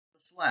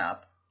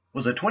Slap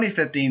was a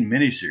 2015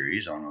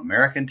 miniseries on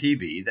American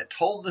TV that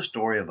told the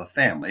story of a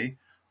family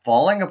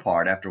falling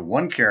apart after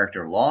one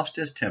character lost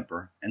his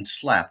temper and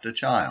slapped a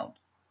child.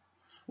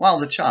 While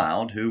the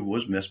child, who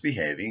was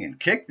misbehaving and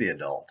kicked the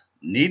adult,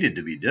 needed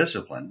to be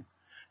disciplined,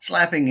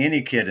 slapping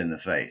any kid in the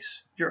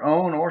face, your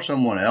own or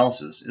someone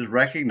else's, is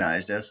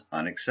recognized as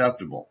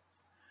unacceptable.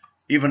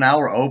 Even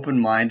our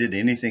open-minded,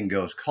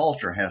 anything-goes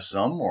culture has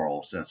some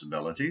moral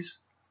sensibilities.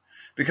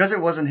 Because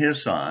it wasn't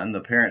his son,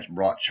 the parents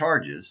brought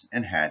charges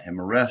and had him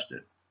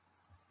arrested.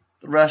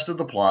 The rest of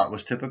the plot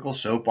was typical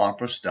soap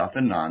opera stuff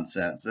and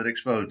nonsense that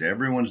exposed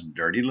everyone's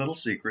dirty little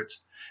secrets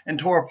and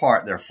tore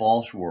apart their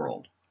false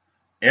world.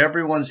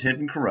 Everyone's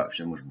hidden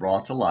corruption was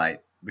brought to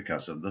light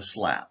because of the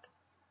slap.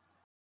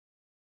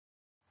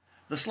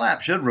 The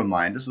slap should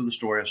remind us of the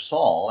story of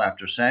Saul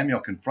after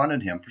Samuel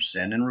confronted him for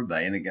sin and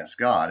rebellion against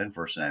God in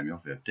 1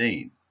 Samuel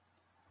 15.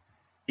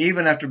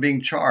 Even after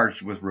being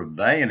charged with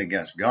rebellion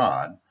against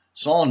God,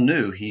 Saul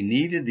knew he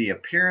needed the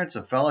appearance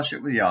of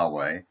fellowship with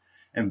Yahweh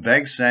and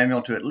begged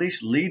Samuel to at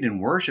least lead in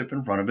worship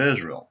in front of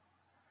Israel.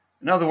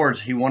 In other words,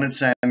 he wanted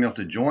Samuel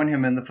to join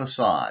him in the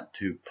façade,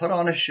 to put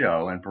on a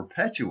show and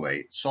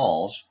perpetuate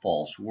Saul's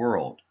false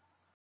world.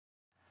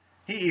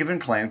 He even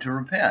claimed to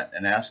repent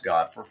and ask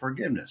God for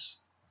forgiveness.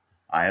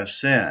 "I have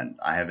sinned.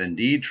 I have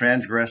indeed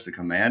transgressed the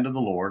command of the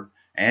Lord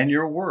and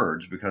your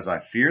words because I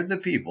feared the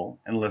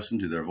people and listened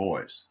to their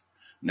voice.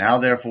 Now,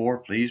 therefore,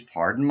 please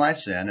pardon my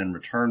sin and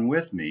return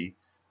with me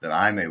that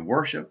I may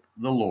worship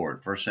the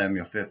Lord." 1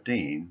 Samuel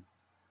 15,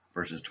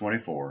 verses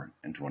 24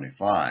 and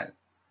 25.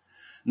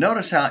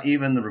 Notice how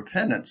even the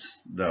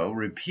repentance, though,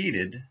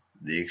 repeated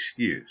the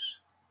excuse.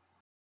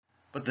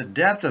 But the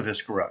depth of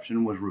his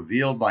corruption was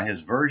revealed by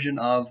his version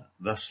of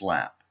the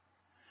slap.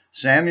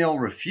 Samuel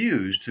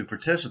refused to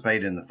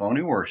participate in the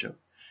phony worship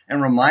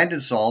and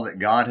reminded Saul that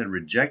God had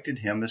rejected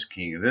him as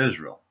king of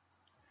Israel.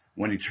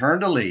 When he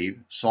turned to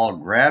leave, Saul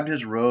grabbed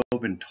his robe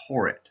and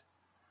tore it.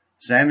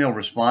 Samuel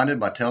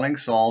responded by telling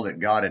Saul that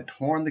God had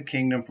torn the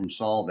kingdom from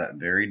Saul that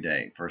very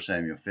day. 1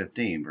 Samuel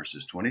 15,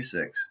 verses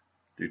 26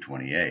 through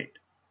 28.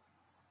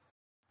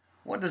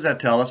 What does that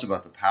tell us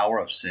about the power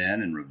of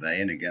sin and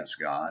rebellion against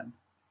God?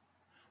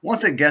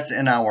 Once it gets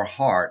in our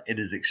heart, it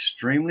is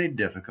extremely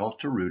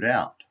difficult to root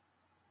out.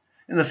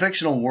 In the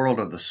fictional world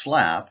of the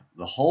slap,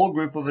 the whole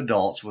group of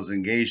adults was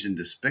engaged in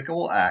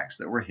despicable acts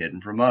that were hidden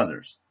from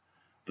others.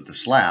 But the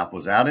slap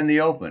was out in the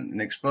open and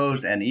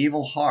exposed an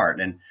evil heart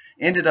and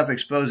ended up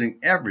exposing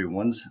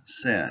everyone's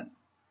sin.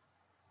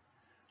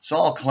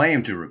 Saul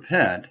claimed to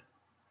repent,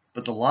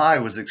 but the lie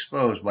was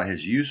exposed by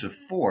his use of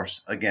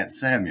force against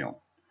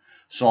Samuel.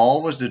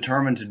 Saul was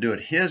determined to do it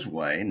his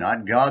way,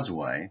 not God's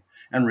way,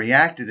 and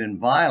reacted in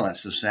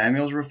violence to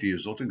Samuel's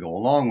refusal to go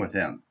along with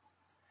him.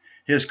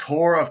 His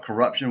core of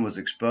corruption was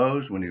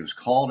exposed when he was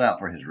called out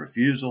for his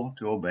refusal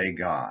to obey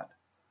God.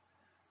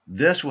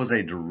 This was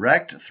a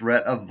direct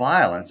threat of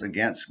violence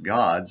against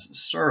God's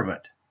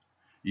servant.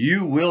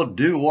 "You will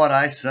do what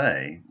I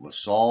say," was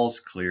Saul's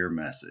clear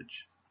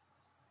message.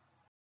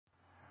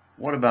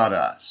 What about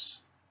us?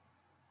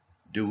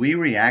 Do we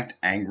react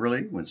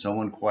angrily when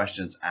someone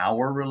questions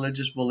our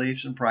religious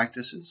beliefs and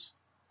practices?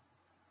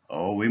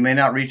 Oh, we may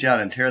not reach out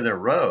and tear their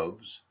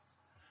robes,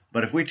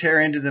 but if we tear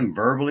into them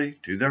verbally,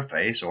 to their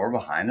face, or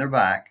behind their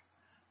back,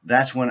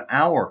 that's when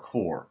our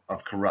core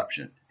of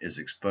corruption is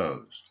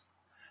exposed.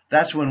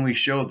 That's when we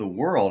show the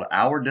world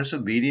our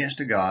disobedience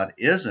to God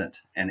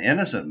isn't an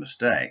innocent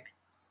mistake,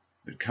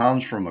 but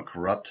comes from a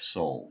corrupt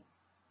soul.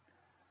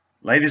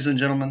 Ladies and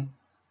gentlemen,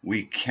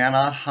 we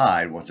cannot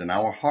hide what's in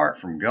our heart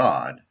from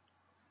God,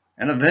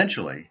 and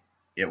eventually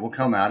it will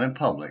come out in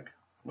public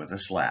with a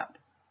slap.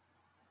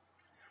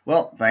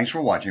 Well, thanks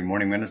for watching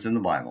Morning Minutes in the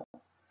Bible.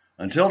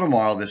 Until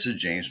tomorrow, this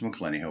is James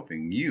McClenny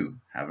hoping you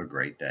have a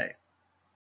great day.